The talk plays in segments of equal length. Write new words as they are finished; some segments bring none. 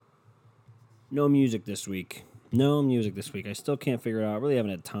No music this week. I still can't figure it out. I really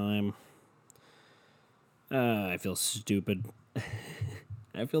haven't had time. I feel stupid.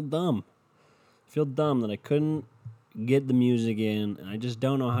 I feel dumb. I feel dumb that I couldn't get the music in, and I just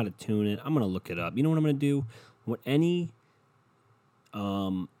don't know how to tune it. I'm going to look it up. You know what I'm going to do? What any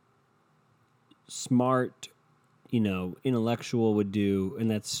smart, intellectual would do,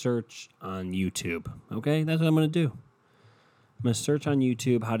 and that's search on YouTube. Okay? That's what I'm going to do. I'm going to search on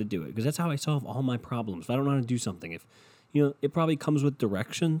YouTube how to do it, because that's how I solve all my problems. If I don't know how to do something, it probably comes with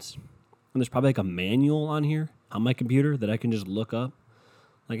directions, and there's probably like a manual on here on my computer that I can just look up.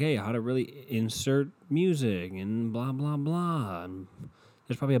 Like, hey, how to really insert music and blah, blah, blah. And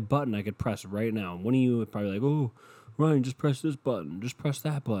there's probably a button I could press right now. And one of you would probably like, oh, Ryan, just press this button. Just press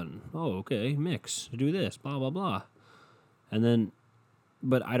that button. Oh, okay, mix. Do this, blah, blah, blah. And then,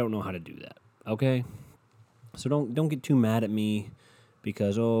 but I don't know how to do that, okay? So don't get too mad at me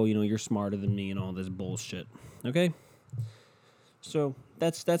because, you're smarter than me and all this bullshit, okay? So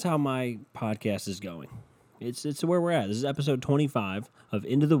that's how my podcast is going. It's where we're at. This is episode 25 of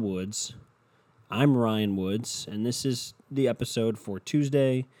Into the Woods. I'm Ryan Woods, and this is the episode for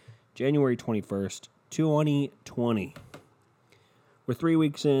Tuesday, January 21st, 2020. We're 3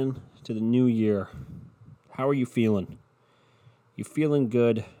 weeks in to the new year. How are you feeling? You feeling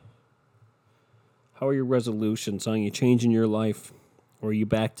good? How are your resolutions? Are you changing your life? Or are you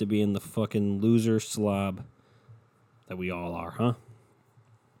back to being the fucking loser slob that we all are, huh?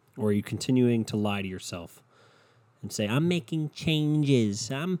 Or are you continuing to lie to yourself and say, I'm making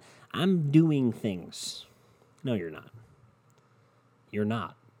changes. I'm doing things. No, you're not. You're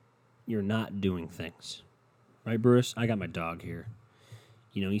not. You're not doing things. Right, Bruce? I got my dog here.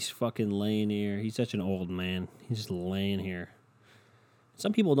 He's fucking laying here. He's such an old man. He's just laying here.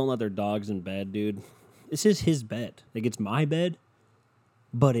 Some people don't let their dogs in bed, dude. This is his bed. Like, it's my bed,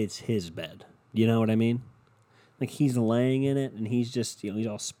 but it's his bed. You know what I mean? Like, he's laying in it, and he's just, he's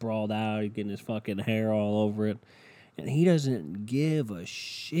all sprawled out. He's getting his fucking hair all over it. And he doesn't give a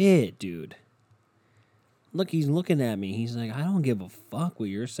shit, dude. Look, he's looking at me. He's like, I don't give a fuck what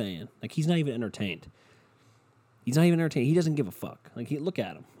you're saying. Like, he's not even entertained. He's not even entertained. He doesn't give a fuck. Like, look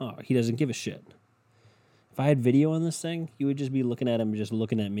at him. Oh, he doesn't give a shit. If I had video on this thing, he would just be looking at him, just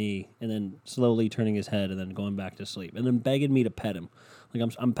looking at me, and then slowly turning his head and then going back to sleep. And then begging me to pet him. Like,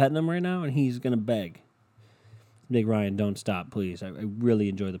 I'm petting him right now, and he's going to beg. Big Ryan, don't stop, please. I really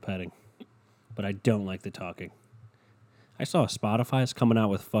enjoy the petting. But I don't like the talking. I saw Spotify is coming out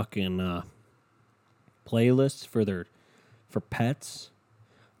with fucking playlists for pets.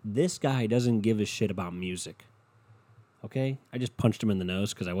 This guy doesn't give a shit about music. Okay? I just punched him in the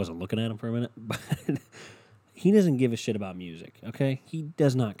nose because I wasn't looking at him for a minute. But he doesn't give a shit about music. Okay? He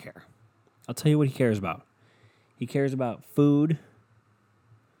does not care. I'll tell you what he cares about. He cares about food.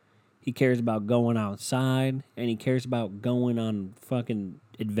 He cares about going outside. And he cares about going on fucking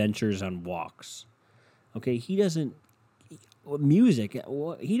adventures on walks. Okay? He doesn't... Music,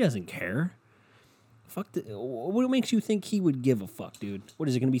 he doesn't care. What makes you think he would give a fuck, dude? What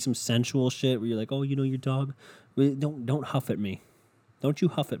is it gonna be? Some sensual shit where you're like, oh, your dog? Don't huff at me. Don't you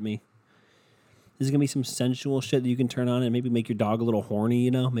huff at me. Is it gonna be some sensual shit that you can turn on and maybe make your dog a little horny?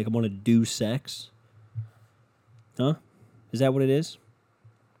 Make him want to do sex. Huh? Is that what it is?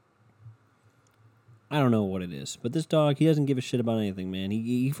 I don't know what it is, but this dog, he doesn't give a shit about anything, man.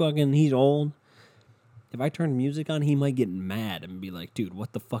 He's old. If I turn music on, he might get mad and be like, dude,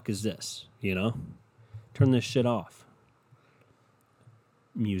 what the fuck is this? Turn this shit off.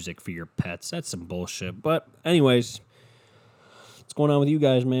 Music for your pets. That's some bullshit. But anyways, what's going on with you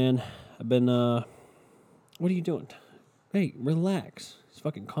guys, man? I've been, what are you doing? Hey, relax. He's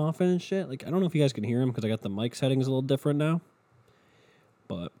fucking coughing and shit. Like, I don't know if you guys can hear him because I got the mic settings a little different now.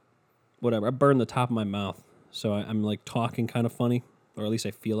 But whatever. I burned the top of my mouth. So I'm like talking kind of funny. Or at least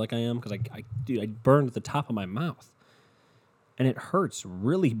I feel like I am, because I burned the top of my mouth. And it hurts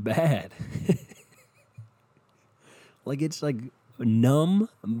really bad. Like, it's like numb,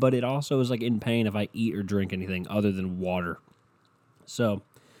 but it also is like in pain if I eat or drink anything other than water. So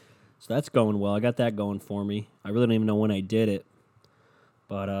that's going well. I got that going for me. I really don't even know when I did it.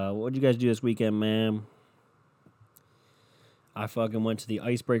 But what'd you guys do this weekend, man? I fucking went to the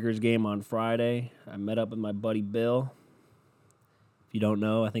Icebreakers game on Friday. I met up with my buddy Bill. If you don't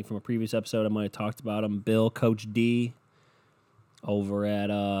know, I think from a previous episode I might have talked about him. Bill, Coach D, over at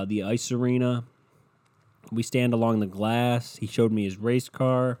the ice arena. We stand along the glass. He showed me his race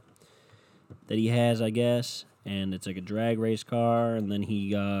car that he has, I guess. And it's like a drag race car. And then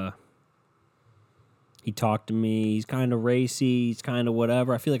he talked to me. He's kind of racy. He's kind of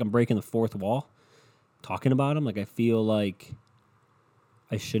whatever. I feel like I'm breaking the fourth wall talking about him. Like, I feel like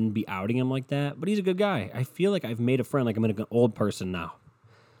I shouldn't be outing him like that, but he's a good guy. I feel like I've made a friend, like I'm an old person now.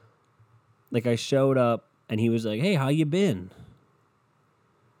 Like I showed up and he was like, "Hey, how you been?"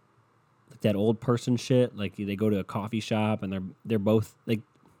 Like that old person shit. Like they go to a coffee shop and they're both like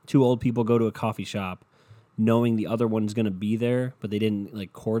two old people go to a coffee shop knowing the other one's going to be there, but they didn't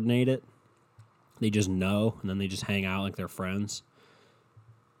like coordinate it. They just know and then they just hang out like they're friends.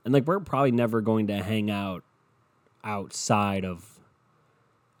 And like we're probably never going to hang out outside of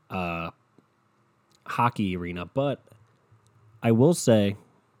hockey arena, but I will say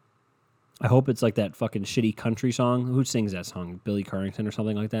I hope it's like that fucking shitty country song. Who sings that song? Billy Currington or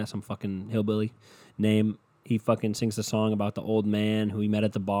something like that? Some fucking hillbilly name. He fucking sings the song about the old man who he met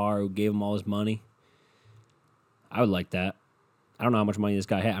at the bar who gave him all his money. I would like that. I don't know how much money this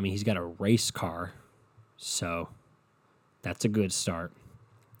guy had. I mean, he's got a race car, so that's a good start.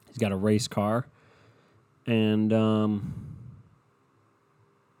 He's got a race car, and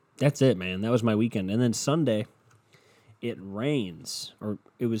that's it, man. That was my weekend. And then Sunday, it rains, or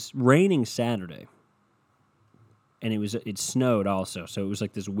it was raining Saturday, and it snowed also, so it was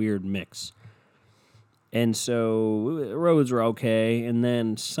like this weird mix. And so the roads were okay, and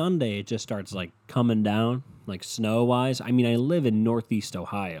then Sunday it just starts like coming down, like snow-wise. I mean, I live in Northeast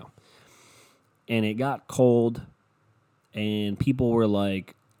Ohio, and it got cold, and people were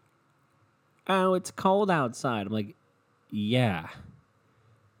like, "Oh, it's cold outside." I'm like, yeah.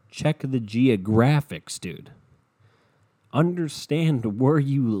 Check the geographics, dude. Understand where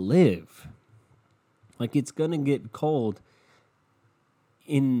you live. Like, it's going to get cold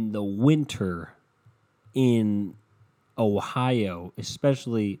in the winter in Ohio,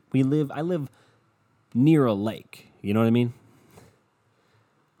 especially. I live near a lake. You know what I mean?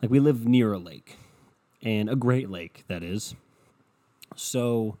 Like, we live near a lake. And a great lake, that is.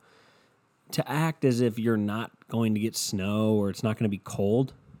 So, to act as if you're not going to get snow or it's not going to be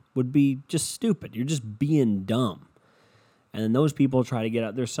cold would be just stupid. You're just being dumb. And then those people try to get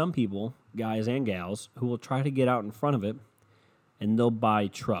out. There's some people, guys and gals, who will try to get out in front of it, and they'll buy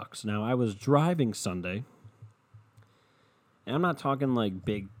trucks. Now, I was driving Sunday, and I'm not talking like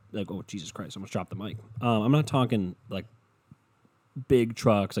big, like, oh, Jesus Christ, I almost dropped the mic. I'm not talking like big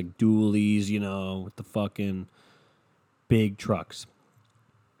trucks, like dualies, with the fucking big trucks.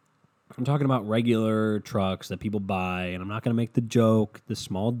 I'm talking about regular trucks that people buy, and I'm not going to make the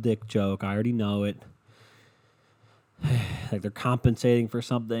small dick joke. I already know it. Like they're compensating for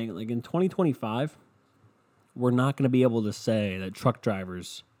something. Like in 2025, we're not going to be able to say that truck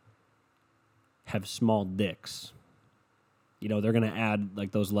drivers have small dicks. They're going to add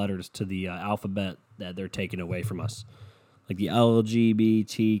like those letters to the alphabet that they're taking away from us. Like the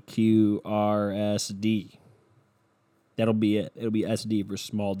LGBTQRSD. That'll be it. It'll be SD for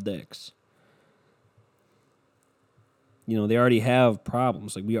small dicks. They already have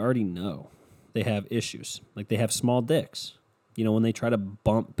problems. Like, we already know they have issues. Like, they have small dicks. When they try to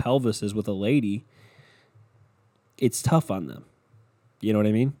bump pelvises with a lady, it's tough on them. You know what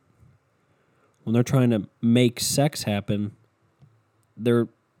I mean? When they're trying to make sex happen, they're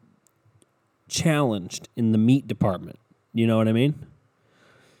challenged in the meat department. You know what I mean?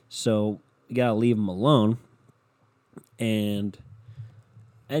 So, you gotta leave them alone. And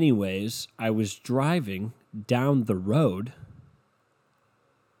anyways, I was driving down the road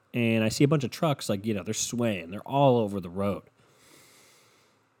and I see a bunch of trucks, like, they're swaying. They're all over the road.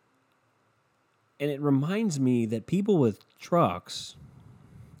 And it reminds me that people with trucks,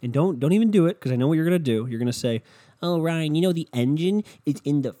 and don't even do it because I know what you're going to do. You're going to say, "Oh, Ryan, the engine is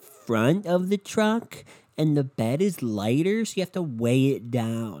in the front of the truck and the bed is lighter, so you have to weigh it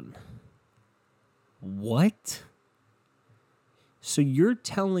down." What? So you're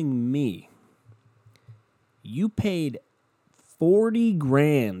telling me you paid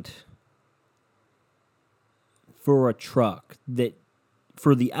 $40,000 for a truck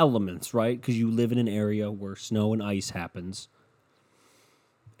for the elements, right? Because you live in an area where snow and ice happens.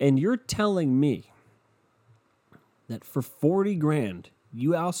 And you're telling me that for $40,000,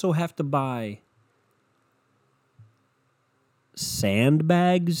 you also have to buy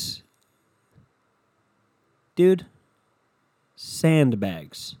sandbags? Dude.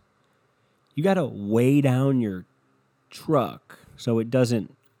 Sandbags. You got to weigh down your truck so it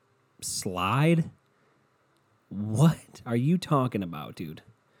doesn't slide? What are you talking about, dude?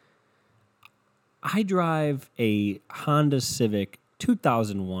 I drive a Honda Civic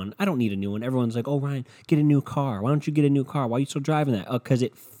 2001. I don't need a new one. Everyone's like, "Oh, Ryan, get a new car. Why don't you get a new car? Why are you still driving that?" Because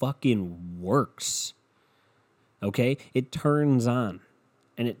it fucking works. Okay? It turns on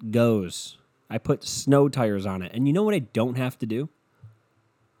and it goes. I put snow tires on it. And you know what I don't have to do?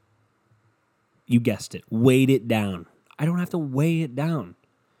 You guessed it. Weight it down. I don't have to weigh it down.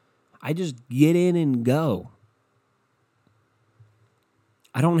 I just get in and go.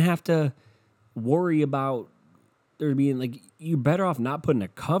 I don't have to worry about there being, like, you're better off not putting a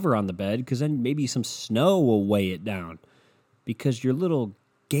cover on the bed because then maybe some snow will weigh it down because your little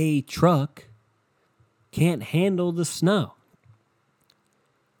gay truck can't handle the snow.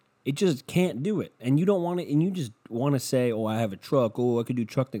 It just can't do it. And you don't want to, and you just want to say, oh, I have a truck. Oh, I could do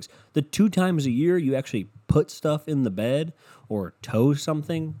truck things. The 2 times a year you actually put stuff in the bed or tow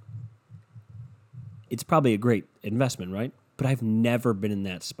something, it's probably a great investment, right? But I've never been in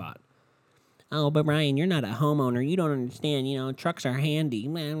that spot. Oh, but Ryan, you're not a homeowner. You don't understand. Trucks are handy.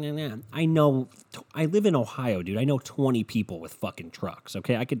 I know. I live in Ohio, dude. I know 20 people with fucking trucks,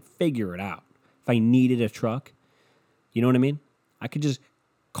 okay? I could figure it out. If I needed a truck, you know what I mean? I could just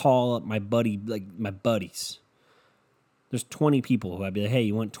call up my buddies. There's 20 people who I'd be like, hey,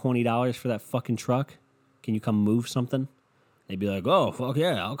 you want $20 for that fucking truck? Can you come move something? They'd be like, oh, fuck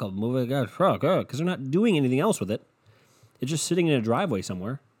yeah, I'll come move that truck. Because they're not doing anything else with it. It's just sitting in a driveway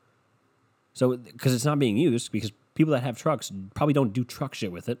somewhere. So, because it's not being used, because people that have trucks probably don't do truck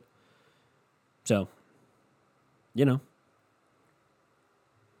shit with it. So,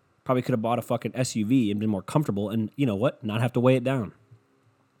 probably could have bought a fucking SUV and been more comfortable and, you know what, not have to weigh it down.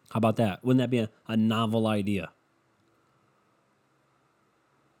 How about that? Wouldn't that be a novel idea?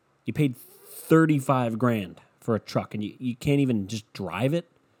 You paid $35,000 for a truck and you can't even just drive it?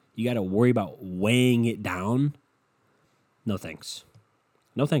 You got to worry about weighing it down? No thanks.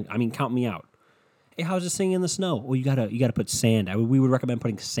 No thanks. I mean, count me out. Hey, how's this thing in the snow? Well, you gotta put sand. We would recommend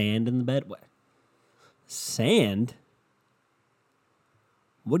putting sand in the bed. What? Sand?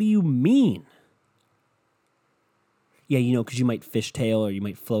 What do you mean? Yeah, because you might fishtail or you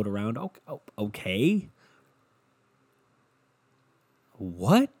might float around. Okay.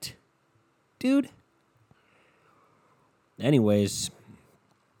 What? Dude? Anyways,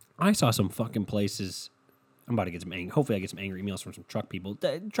 I saw some fucking places. I'm about to get some angry. Hopefully I get some angry emails from some truck people.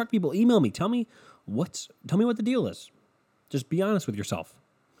 Truck people, email me. Tell me what the deal is. Just be honest with yourself.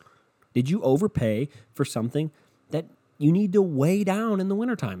 Did you overpay for something that you need to weigh down in the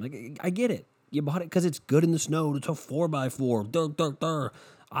wintertime? Like, I get it. You bought it because it's good in the snow. It's a 4x4. Durr, durr, durr.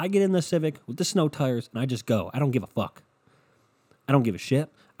 I get in the Civic with the snow tires and I just go. I don't give a fuck. I don't give a shit.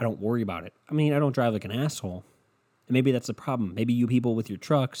 I don't worry about it. I mean, I don't drive like an asshole. And maybe that's the problem. Maybe you people with your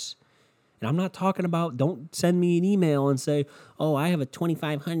trucks. And I'm not talking about, don't send me an email and say, oh, I have a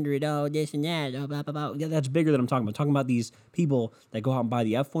 2,500, oh, this and that, oh, blah, blah, blah. Yeah, that's bigger than I'm talking about. I'm talking about these people that go out and buy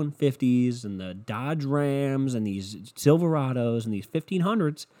the F-150s and the Dodge Rams and these Silverados and these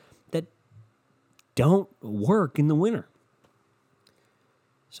 1500s that don't work in the winter.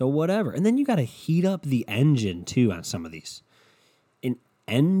 So whatever. And then you got to heat up the engine, too, on some of these. An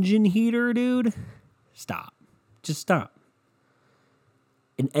engine heater, dude? Stop. Just stop.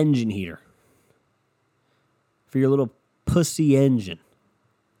 An engine heater. For your little pussy engine.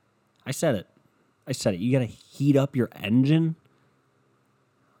 I said it. You gotta heat up your engine?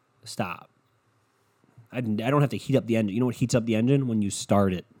 Stop. I don't have to heat up the engine. You know what heats up the engine? When you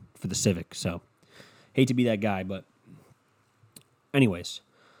start it for the Civic. So, hate to be that guy, but anyways.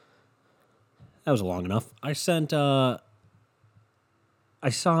 That was long enough. I saw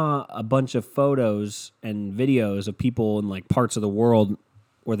a bunch of photos and videos of people in like parts of the world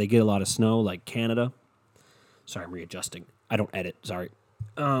where they get a lot of snow, like Canada. Sorry, I'm readjusting. I don't edit. Sorry.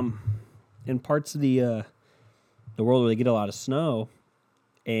 In parts of the world where they get a lot of snow,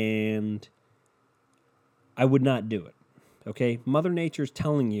 and I would not do it. Okay, Mother Nature's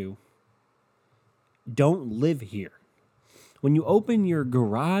telling you, don't live here. When you open your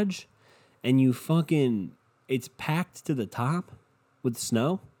garage, and it's packed to the top with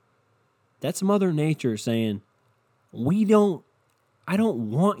snow. That's Mother Nature saying, I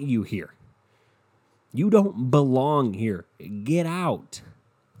don't want you here. You don't belong here. Get out.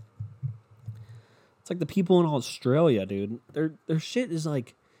 It's like the people in Australia, dude. Their shit is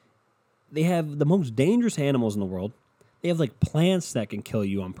like, they have the most dangerous animals in the world. They have like plants that can kill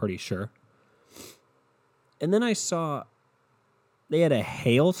you, I'm pretty sure. And then I saw they had a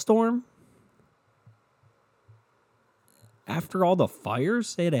hailstorm. After all the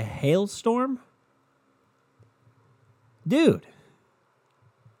fires, they had a hailstorm? Dude,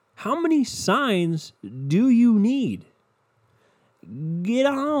 how many signs do you need? Get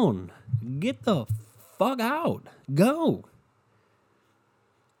on. Get the fuck out. Go.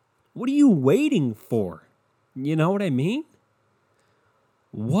 What are you waiting for? You know what I mean?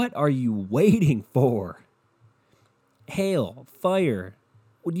 What are you waiting for? Hail, fire.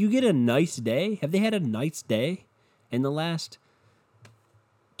 Would you get a nice day? Have they had a nice day in the last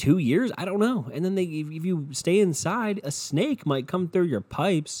 2 years? I don't know. And then if you stay inside, a snake might come through your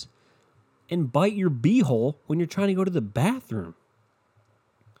pipes. and bite your beehole when you're trying to go to the bathroom.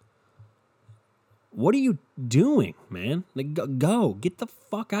 What are you doing, man? Like, go. Get the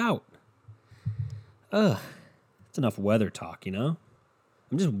fuck out. Ugh. It's enough weather talk, you know?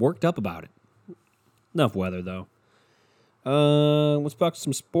 I'm just worked up about it. Enough weather, though. Let's talk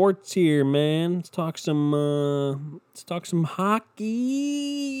some sports here, man. Let's talk some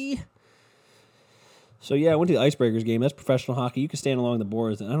hockey. So, yeah, I went to the Icebreakers game. That's professional hockey. You can stand along the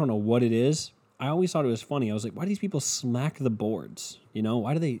boards, and I don't know what it is. I always thought it was funny. I was like, why do these people smack the boards? You know,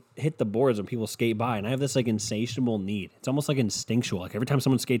 why do they hit the boards when people skate by? And I have this, like, insatiable need. It's almost, like, instinctual. Like, every time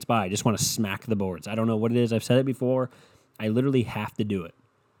someone skates by, I just want to smack the boards. I don't know what it is. I've said it before. I literally have to do it.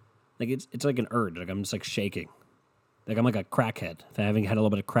 Like, it's like an urge. Like, I'm just, like, shaking. Like, I'm like a crackhead. If I haven't had a little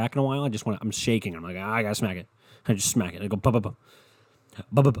bit of crack in a while, I'm shaking. I'm like, I gotta smack it. I just smack it. I go, ba.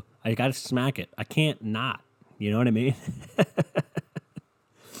 I gotta smack it. I can't not. You know what I mean?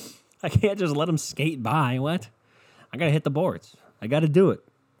 I can't just let them skate by. What? I gotta hit the boards. I gotta do it.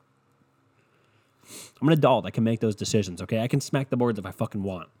 I'm an adult. I can make those decisions, okay? I can smack the boards if I fucking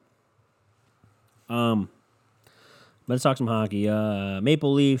want. Let's talk some hockey.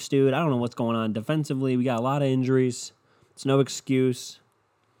 Maple Leafs, dude. I don't know what's going on defensively. We got a lot of injuries. It's no excuse.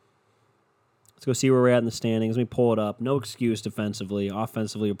 Let's go see where we're at in the standings. Let me pull it up. No excuse defensively.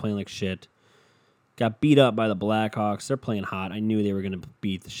 Offensively, we're playing like shit. Got beat up by the Blackhawks. They're playing hot. I knew they were going to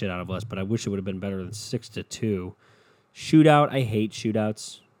beat the shit out of us, but I wish it would have been better than 6-2. Shootout. I hate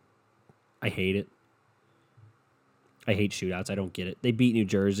shootouts. I hate it. I hate shootouts. I don't get it. They beat New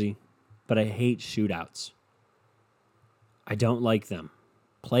Jersey, but I hate shootouts. I don't like them.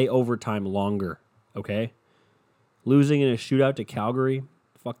 Play overtime longer, okay? Losing in a shootout to Calgary,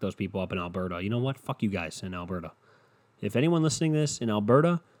 fuck those people up in Alberta. You know what? Fuck you guys in Alberta. If anyone listening to this in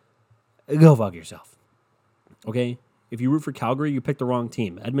Alberta, go fuck yourself, okay? If you root for Calgary, you picked the wrong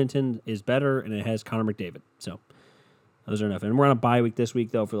team. Edmonton is better, and it has Connor McDavid. So, those are enough. And we're on a bye week this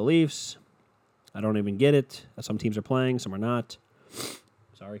week, though, for the Leafs. I don't even get it. Some teams are playing, some are not.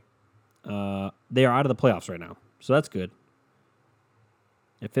 Sorry. They are out of the playoffs right now, so that's good.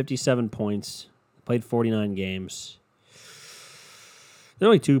 At 57 points, played 49 games. They're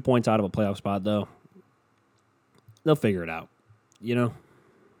only 2 points out of a playoff spot, though. They'll figure it out, you know?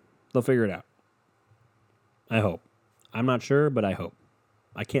 They'll figure it out. I hope. I'm not sure, but I hope.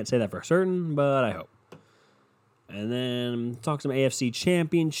 I can't say that for certain, but I hope. And then talk some AFC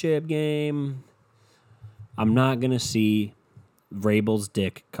Championship game. I'm not going to see Vrabel's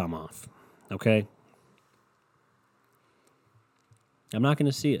dick come off, okay? I'm not going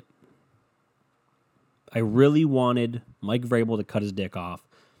to see it. I really wanted Mike Vrabel to cut his dick off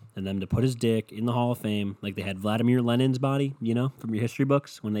and them to put his dick in the Hall of Fame like they had Vladimir Lenin's body, you know, from your history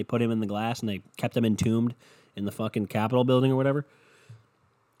books when they put him in the glass and they kept him entombed in the fucking Capitol building or whatever.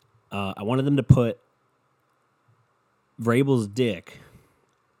 I wanted them to put Vrabel's dick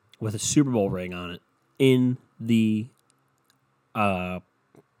with a Super Bowl ring on it in the Hall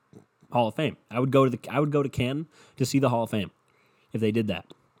of Fame. I would go to Canton to see the Hall of Fame if they did that.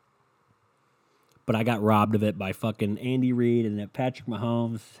 But I got robbed of it by fucking Andy Reid and Patrick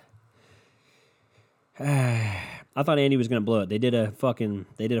Mahomes. I thought Andy was going to blow it. They did a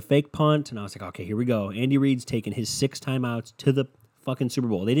fake punt, and I was like, okay, here we go. Andy Reid's taking his 6 timeouts to the fucking Super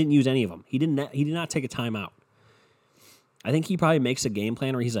Bowl. They didn't use any of them. He did not take a timeout. I think he probably makes a game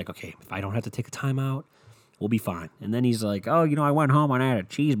plan where he's like, okay, if I don't have to take a timeout, we'll be fine. And then he's like, oh, I went home and I had a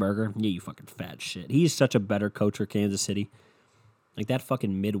cheeseburger. Yeah, you fucking fat shit. He's such a better coach for Kansas City. Like, that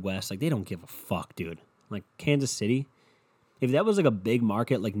fucking Midwest, like, they don't give a fuck, dude. Like, Kansas City, if that was, like, a big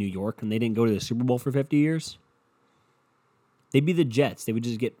market like New York and they didn't go to the Super Bowl for 50 years, they'd be the Jets. They would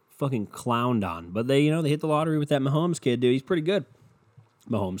just get fucking clowned on. But they hit the lottery with that Mahomes kid, dude. He's pretty good.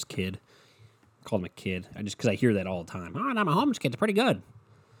 Mahomes kid. I called him a kid. Because I hear that all the time. Oh, that Mahomes kid's pretty good.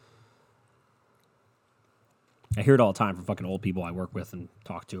 I hear it all the time from fucking old people I work with and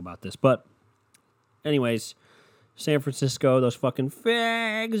talk to about this. But, anyways, San Francisco, those fucking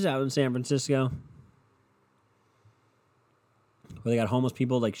fags out in San Francisco. Where they got homeless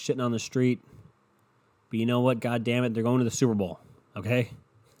people like shitting on the street. But you know what? God damn it, they're going to the Super Bowl. Okay?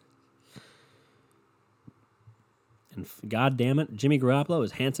 And god damn it, Jimmy Garoppolo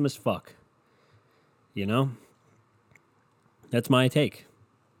is handsome as fuck. You know? That's my take.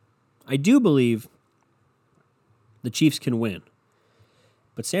 I do believe the Chiefs can win.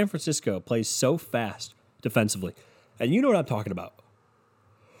 But San Francisco plays so fast defensively. And you know what I'm talking about.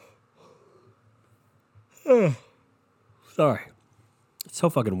 Sorry. It's so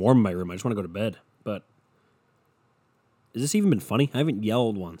fucking warm in my room. I just want to go to bed. But has this even been funny? I haven't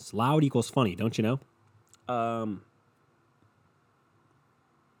yelled once. Loud equals funny, don't you know?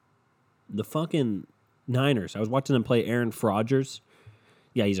 the fucking Niners. I was watching them play Aaron Rodgers.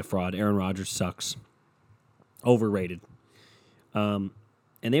 Yeah, he's a fraud. Aaron Rodgers sucks. Overrated. And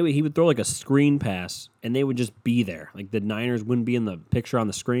he would throw like a screen pass, and they would just be there. Like the Niners wouldn't be in the picture on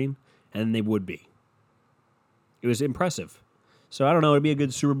the screen, and then they would be. It was impressive. So I don't know. It'd be a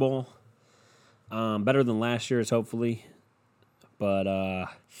good Super Bowl. Better than last year's, hopefully. But I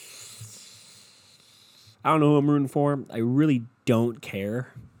don't know who I'm rooting for. I really don't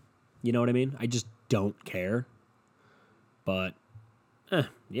care. You know what I mean? I just don't care. But, it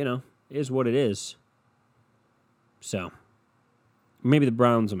is what it is. So, maybe the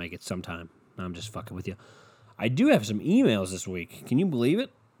Browns will make it sometime. I'm just fucking with you. I do have some emails this week. Can you believe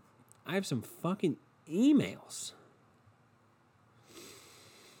it? I have some fucking emails.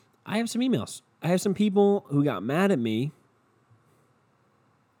 I have some people who got mad at me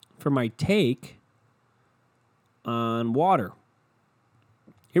for my take on water.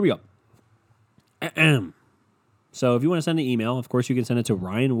 Here we go. So if you want to send an email, of course you can send it to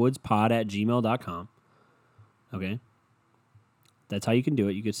ryanwoodspod@gmail.com. Okay? That's how you can do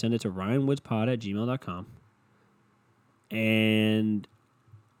it. You could send it to ryanwoodspod@gmail.com. And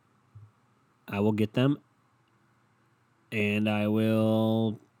I will get them. And I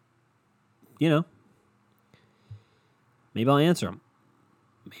will, maybe I'll answer them.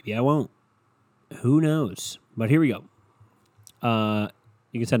 Maybe I won't. Who knows? But here we go.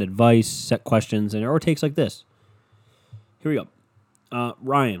 You can send advice, set questions, or takes like this. Here we go.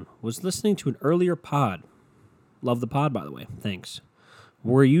 Ryan, was listening to an earlier pod. Love the pod, by the way. Thanks.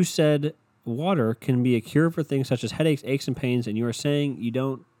 Where you said water can be a cure for things such as headaches, aches, and pains, and you are saying you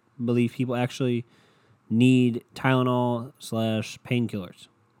don't believe people actually need Tylenol/painkillers.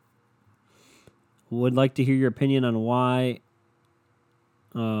 Would like to hear your opinion on why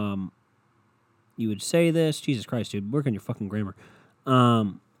you would say this. Jesus Christ, dude. Work on your fucking grammar.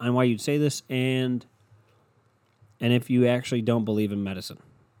 On why you'd say this and if you actually don't believe in medicine.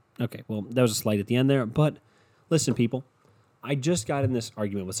 Okay, well, that was a slight at the end there. But listen, people. I just got in this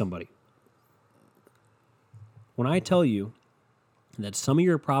argument with somebody. When I tell you that some of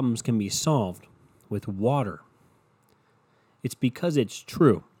your problems can be solved with water, it's because it's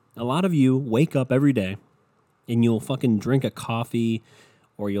true. A lot of you wake up every day and you'll fucking drink a coffee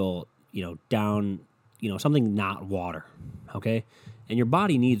or you'll, down, something not water, okay? And your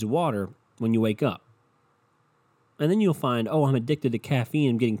body needs water when you wake up. And then you'll find, I'm addicted to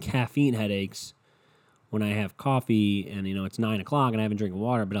caffeine. I'm getting caffeine headaches when I have coffee and, it's 9 o'clock and I haven't drinking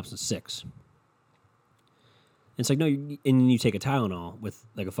water. I've been up since 6. It's like, no, and you take a Tylenol with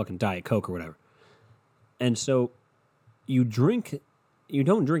like a fucking Diet Coke or whatever. And so you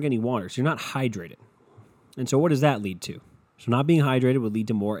don't drink any water, so you're not hydrated. And so what does that lead to? So not being hydrated would lead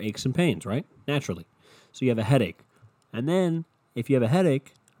to more aches and pains, right? Naturally. So you have a headache. And then if you have a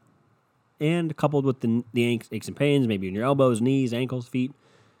headache and coupled with the aches and pains, maybe in your elbows, knees, ankles, feet,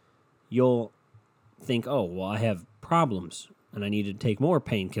 you'll think, I have problems and I need to take more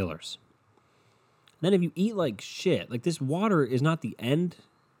painkillers. Then if you eat like shit, like this water is not the end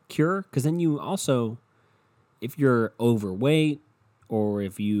cure, because then you also, if you're overweight or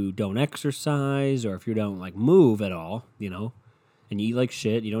if you don't exercise or if you don't like move at all, and you eat like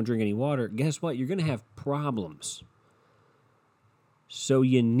shit, you don't drink any water, guess what? You're going to have problems. So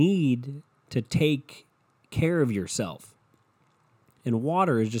you need to take care of yourself. And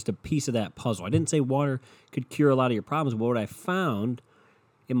water is just a piece of that puzzle. I didn't say water could cure a lot of your problems, but what I found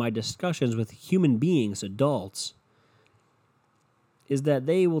in my discussions with human beings, adults, is that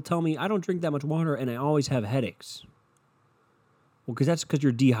they will tell me, I don't drink that much water and I always have headaches. Well, that's because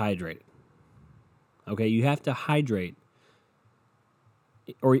you're dehydrated. Okay, you have to hydrate,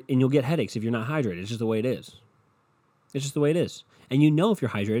 and you'll get headaches if you're not hydrated. It's just the way it is. It's just the way it is. And if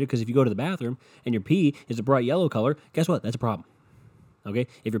you're hydrated, because if you go to the bathroom and your pee is a bright yellow color, guess what? That's a problem. Okay?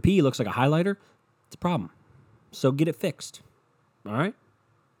 If your pee looks like a highlighter, it's a problem. So get it fixed. All right?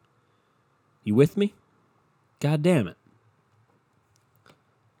 You with me? God damn it.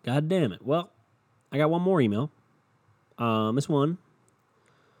 God damn it. Well, I got one more email. This one.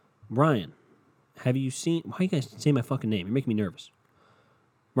 Brian, have you seen... Why you guys say my fucking name? You're making me nervous.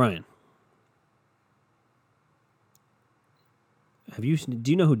 Brian. Do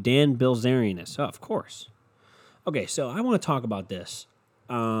you know who Dan Bilzerian is? Oh, of course. Okay, so I want to talk about this.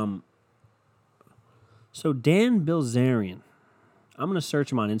 So Dan Bilzerian, I'm going to search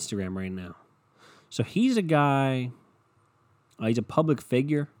him on Instagram right now. So he's a guy, he's a public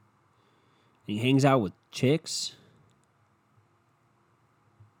figure. He hangs out with chicks.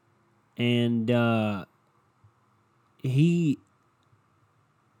 And he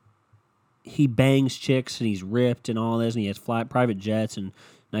bangs chicks and he's ripped and all this, and he has private jets and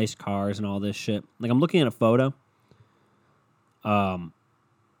nice cars and all this shit. Like, I'm looking at a photo right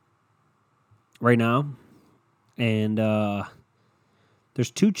now, and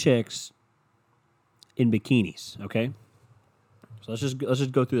there's two chicks in bikinis, okay? So let's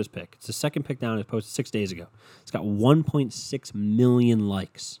just go through this pic. It's the second pic down. It was posted 6 days ago. It's got 1.6 million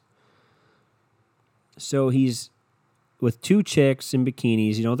likes. So he's with two chicks in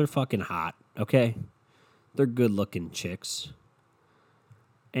bikinis. You know, they're fucking hot, okay? They're good-looking chicks.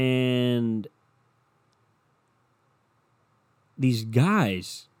 And these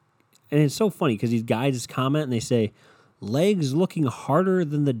guys, and it's so funny because these guys just comment and they say, legs looking harder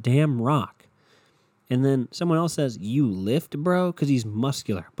than the damn rock. And then someone else says, you lift, bro? Because he's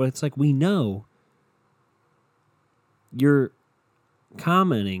muscular. But it's like, we know you're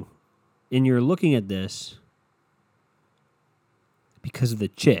commenting and you're looking at this because of the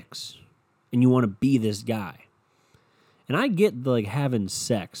chicks. And you want to be this guy. And I get the, like, having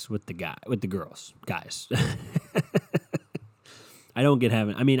sex with the girls, guys. I don't get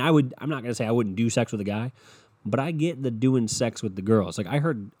having, I mean, I'm not going to say I wouldn't do sex with a guy, but I get the doing sex with the girls. Like, I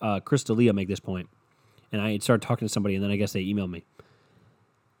heard Chris D'Elia make this point. And I started talking to somebody, and then I guess they emailed me.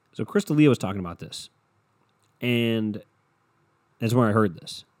 So Chris D'Elia was talking about this. And that's where I heard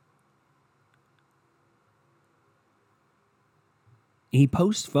this. He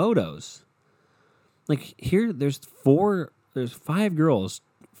posts photos. Like, here, there's 5 girls.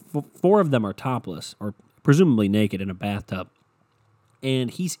 4 of them are topless, or presumably naked in a bathtub.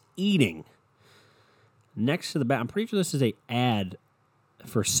 And he's eating next to the I'm pretty sure this is an ad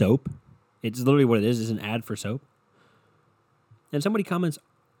for soap. It's literally what it is. It's an ad for soap. And somebody comments,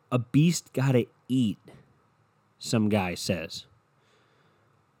 a beast gotta eat, some guy says.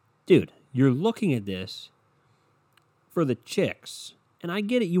 Dude, you're looking at this for the chicks. And I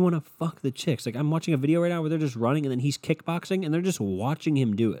get it, you want to fuck the chicks. Like, I'm watching a video right now where they're just running and then he's kickboxing and they're just watching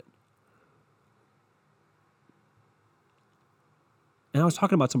him do it. And I was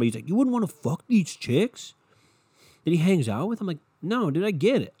talking about somebody who's like, you wouldn't want to fuck these chicks that he hangs out with? I'm like, no, dude, I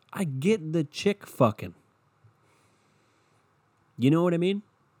get it. I get the chick fucking. You know what I mean?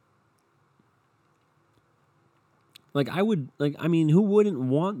 Like, who wouldn't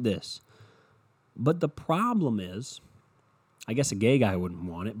want this? But the problem is, I guess a gay guy wouldn't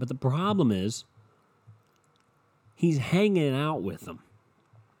want it, but the problem is, he's hanging out with them.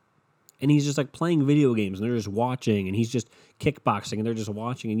 And he's just, like, playing video games, and they're just watching, and he's just kickboxing, and they're just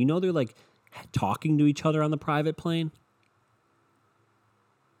watching. And you know they're, like, talking to each other on the private plane?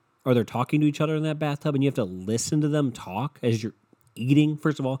 Or they're talking to each other in that bathtub, and you have to listen to them talk as you're eating,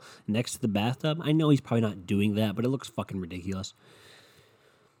 first of all, next to the bathtub. I know he's probably not doing that, but it looks fucking ridiculous.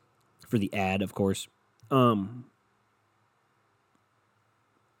 For the ad, of course.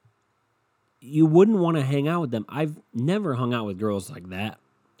 You wouldn't want to hang out with them. I've never hung out with girls like that.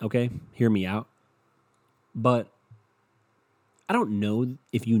 Okay? Hear me out. But I don't know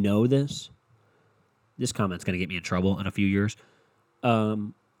if you know this. This comment's going to get me in trouble in a few years.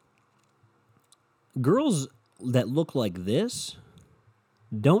 Girls that look like this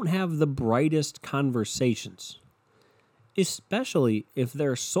don't have the brightest conversations, especially if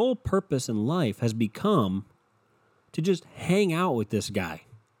their sole purpose in life has become to just hang out with this guy.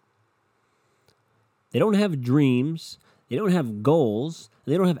 They don't have dreams, they don't have goals,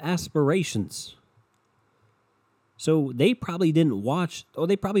 they don't have aspirations. So they probably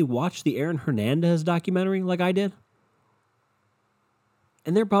they probably watched the Aaron Hernandez documentary like I did.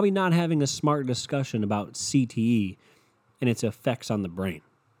 And they're probably not having a smart discussion about CTE and its effects on the brain.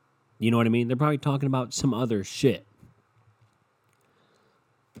 You know what I mean? They're probably talking about some other shit.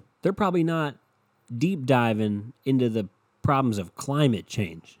 They're probably not deep diving into the problems of climate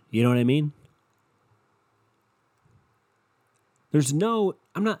change. You know what I mean?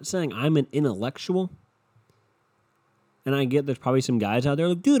 I'm not saying I'm an intellectual. And I get there's probably some guys out there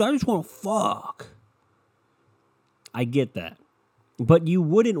like, dude, I just want to fuck. I get that. But you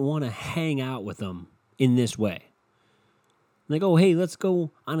wouldn't want to hang out with them in this way. Like, oh, hey, let's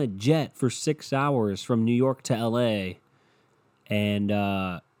go on a jet for 6 hours from New York to LA.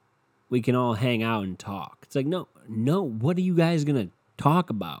 And we can all hang out and talk. It's like, no, what are you guys going to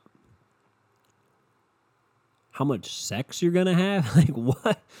talk about? How much sex you're going to have? Like,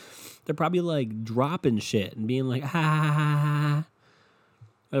 what? They're probably, like, dropping shit and being like, ha, ha, ha, ha.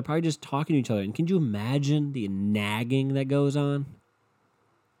 They're probably just talking to each other. And can you imagine the nagging that goes on?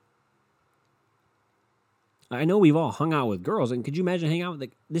 I know we've all hung out with girls, and could you imagine hanging out with,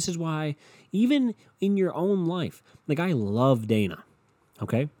 like, this is why, even in your own life, like, I love Dana,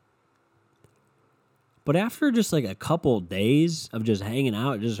 okay? But after just, like, a couple days of just hanging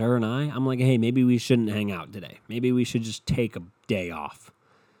out, just her and I'm like, hey, maybe we shouldn't hang out today. Maybe we should just take a day off.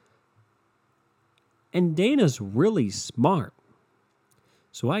 And Dana's really smart.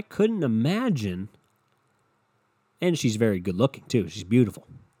 So I couldn't imagine, and she's very good looking too. She's beautiful.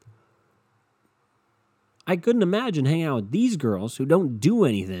 I couldn't imagine hanging out with these girls who don't do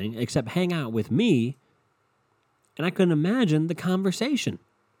anything except hang out with me, and I couldn't imagine the conversation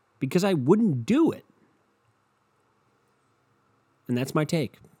because I wouldn't do it. And that's my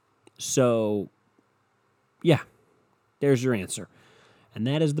take. So, yeah, there's your answer. And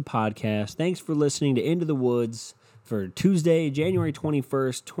that is the podcast. Thanks for listening to Into the Woods for Tuesday, January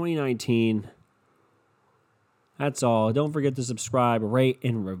 21st, 2019. That's all. Don't forget to subscribe, rate,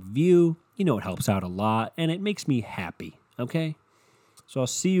 and review. You know it helps out a lot, and it makes me happy, okay? So I'll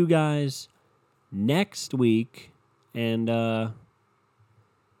see you guys next week, and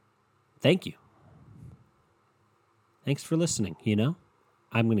thank you. Thanks for listening,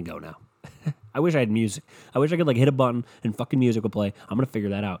 I'm going to go now. I wish I had music. I wish I could hit a button and fucking music would play. I'm going to figure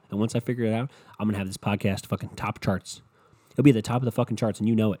that out. And once I figure it out, I'm going to have this podcast fucking top charts. It'll be at the top of the fucking charts, and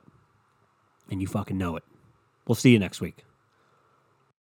you know it. And you fucking know it. We'll see you next week.